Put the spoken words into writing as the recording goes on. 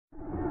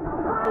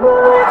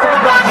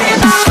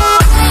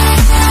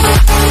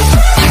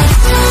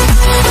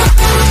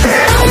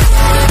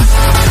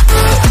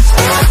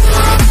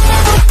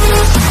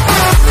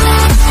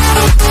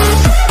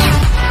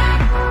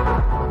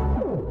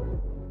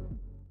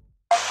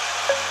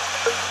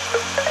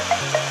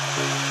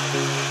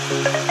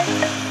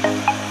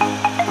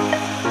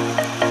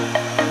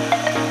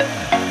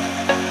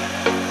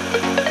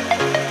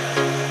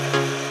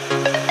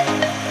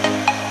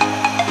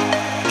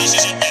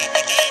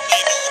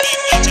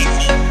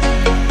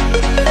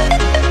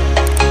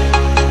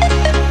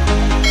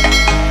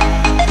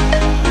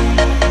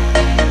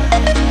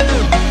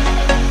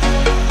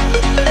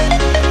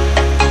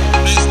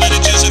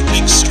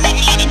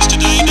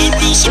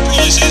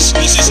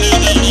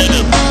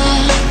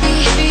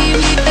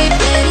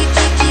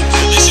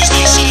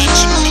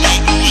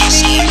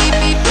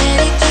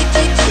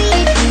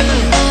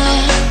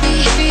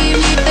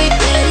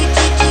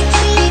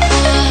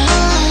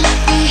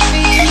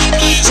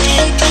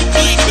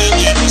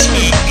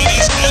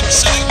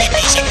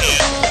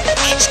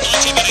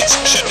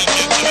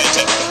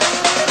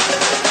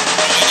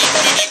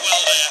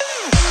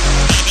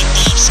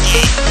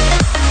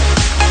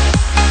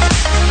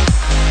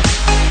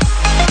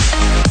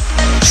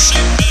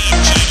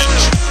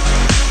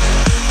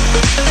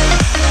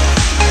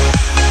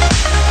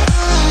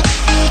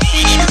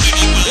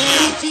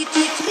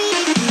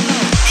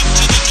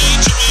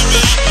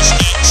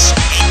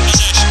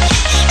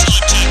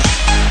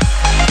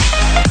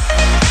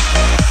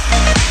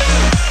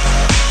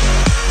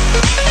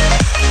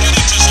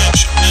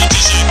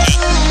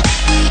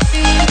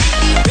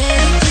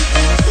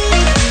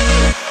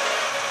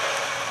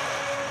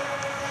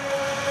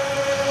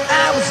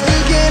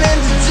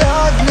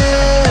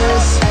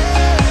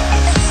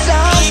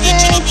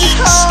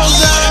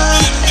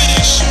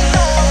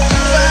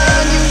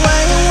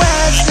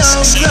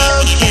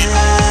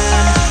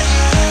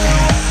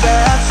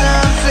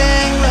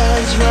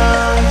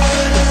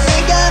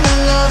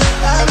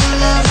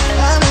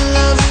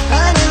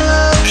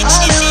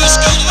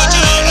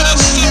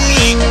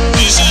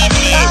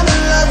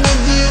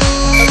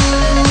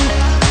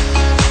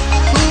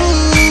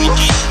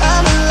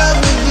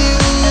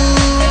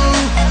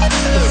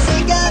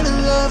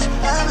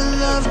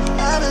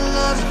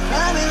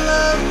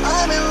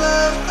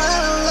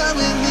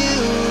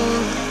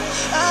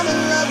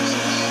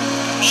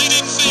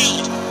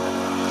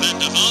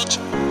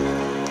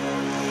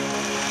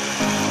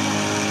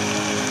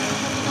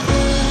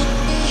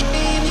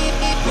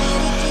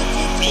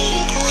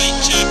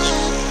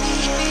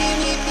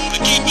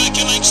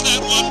regulates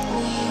that one.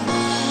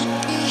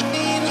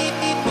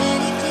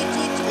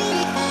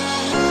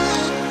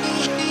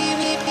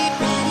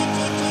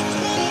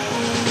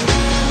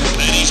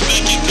 And he's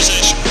back in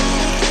possession.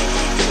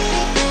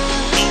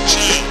 Not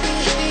out.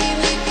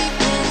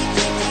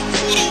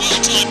 What a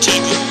well-timed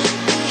tackle.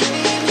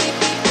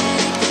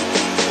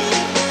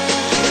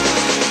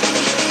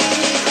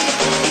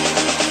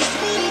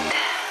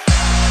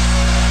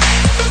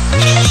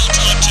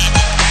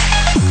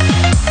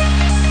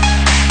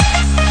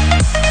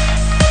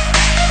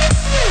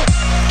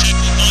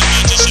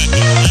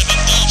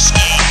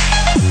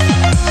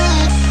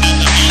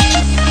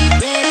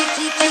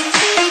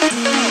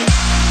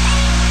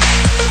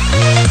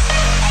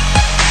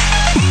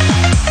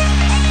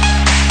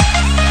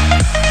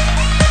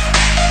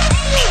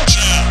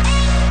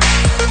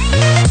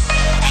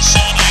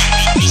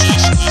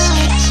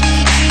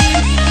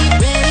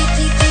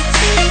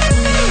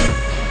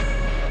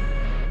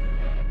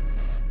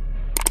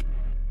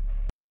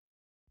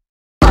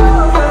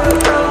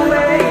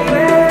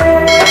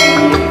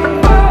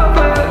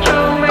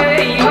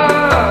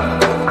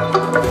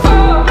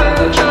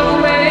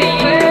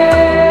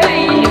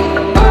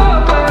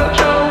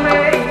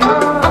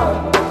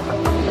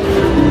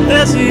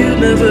 There's a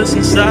universe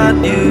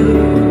inside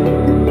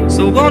you,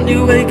 so won't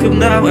you wake up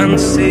now and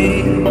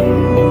see?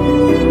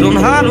 Don't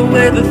hide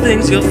away the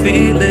things you're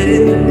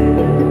feeling,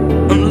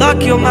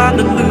 unlock your mind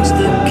and lose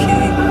the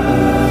key.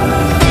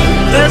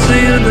 There's a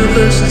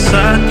universe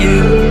inside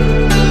you,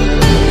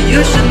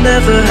 you should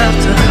never have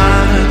to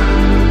hide.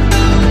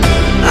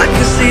 I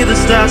can see the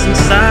stars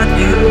inside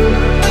you,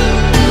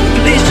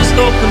 please just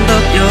open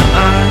up your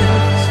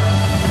eyes.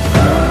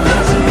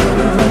 There's a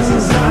universe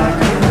inside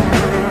you.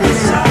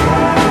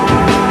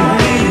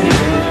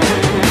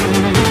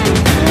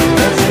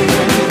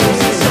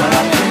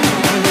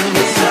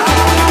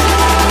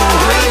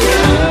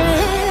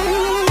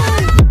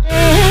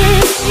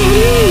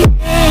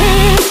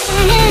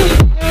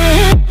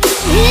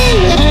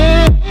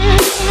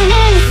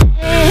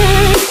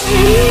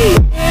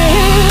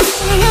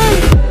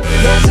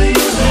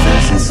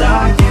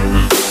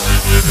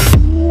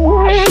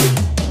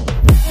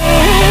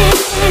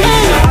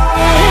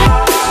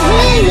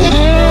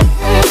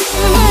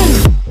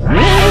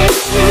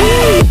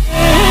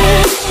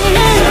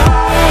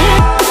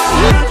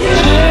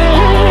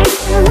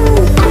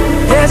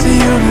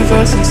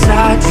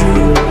 Inside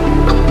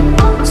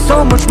you,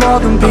 so much more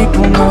than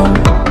people know.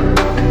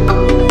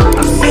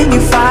 I've seen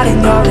you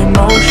fighting your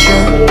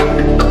emotion,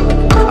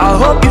 I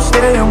hope you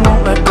stay and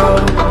won't let go.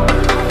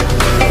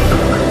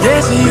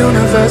 There's a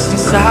universe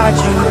inside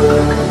you,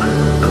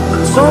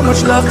 so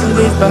much love to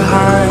leave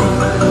behind.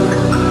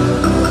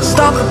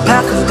 Stop the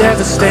path of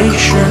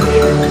devastation,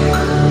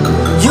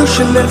 you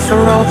should live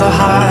for all the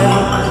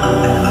hype.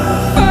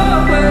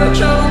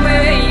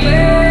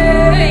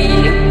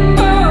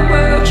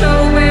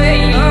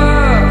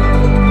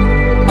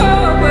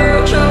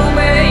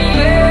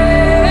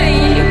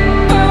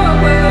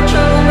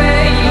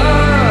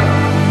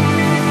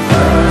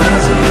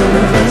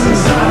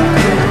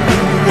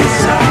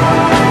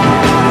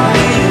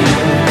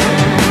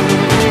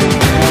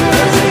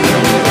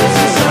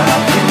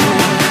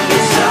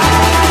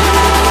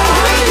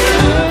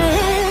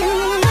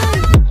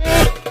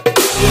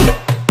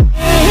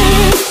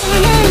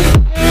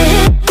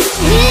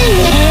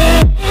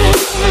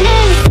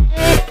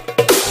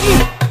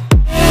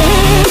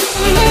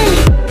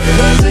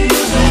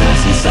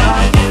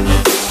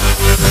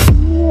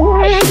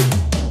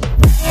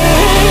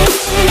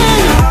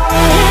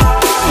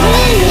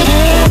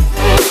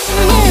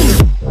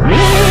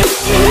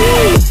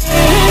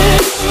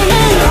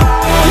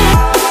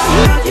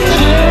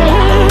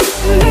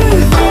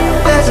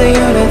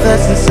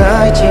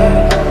 Inside you,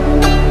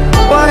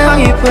 why are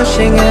you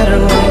pushing it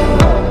away?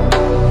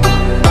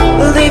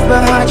 Leave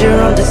behind your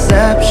own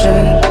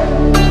deception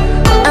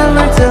and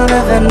learn to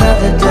live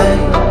another day.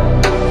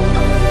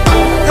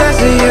 There's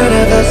a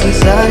universe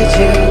inside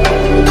you,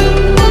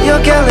 your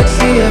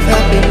galaxy of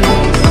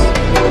happiness.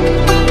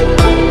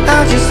 I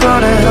just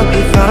wanna help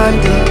you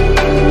find it,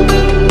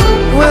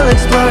 we'll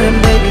explore in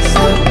baby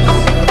steps.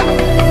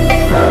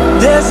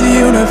 There's a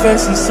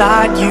universe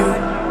inside you,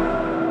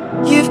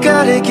 you've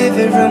gotta give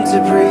it room to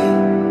breathe.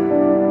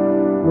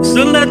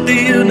 So let the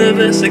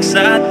universe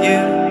excite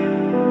you,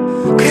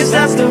 'cause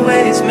that's the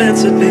way it's meant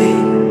to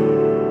be.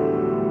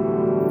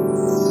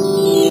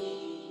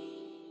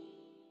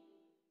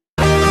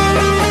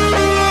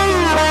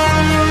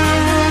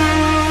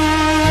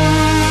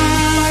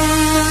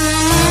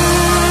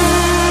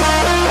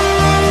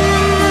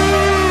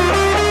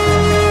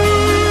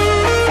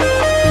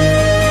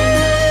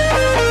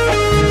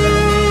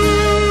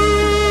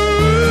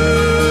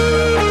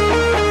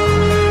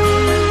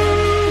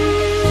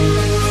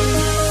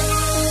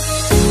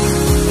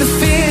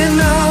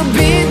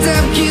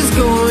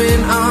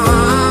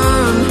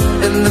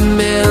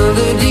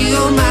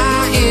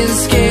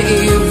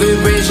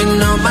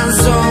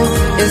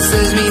 It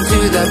sends me to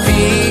the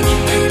peak,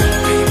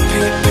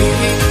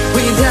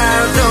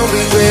 without no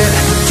regret.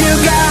 You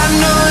got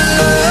no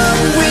love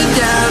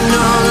without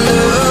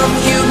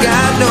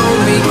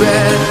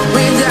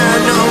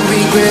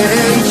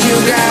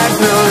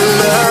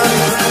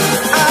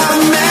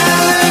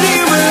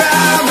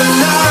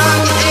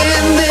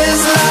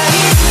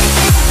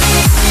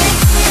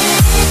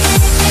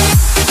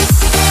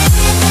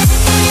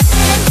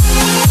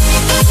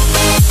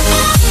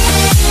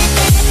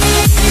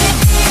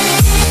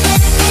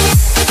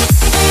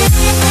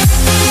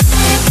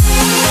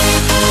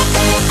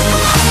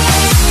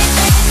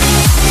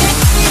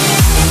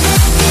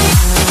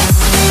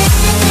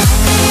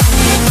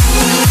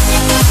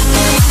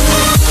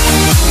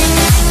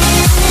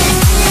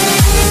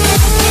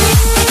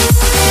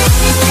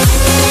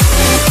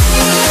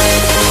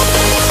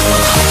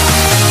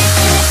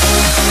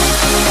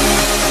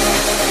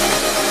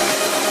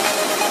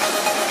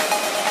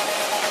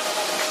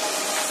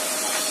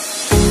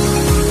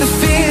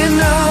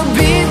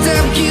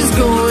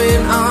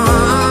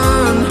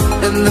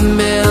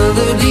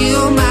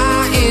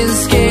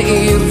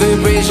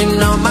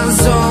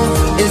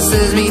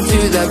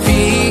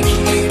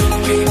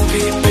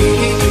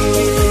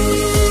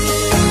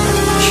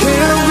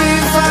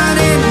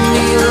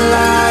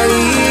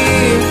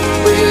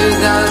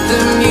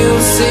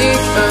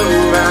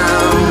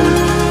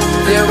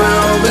Yeah,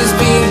 we'll always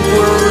be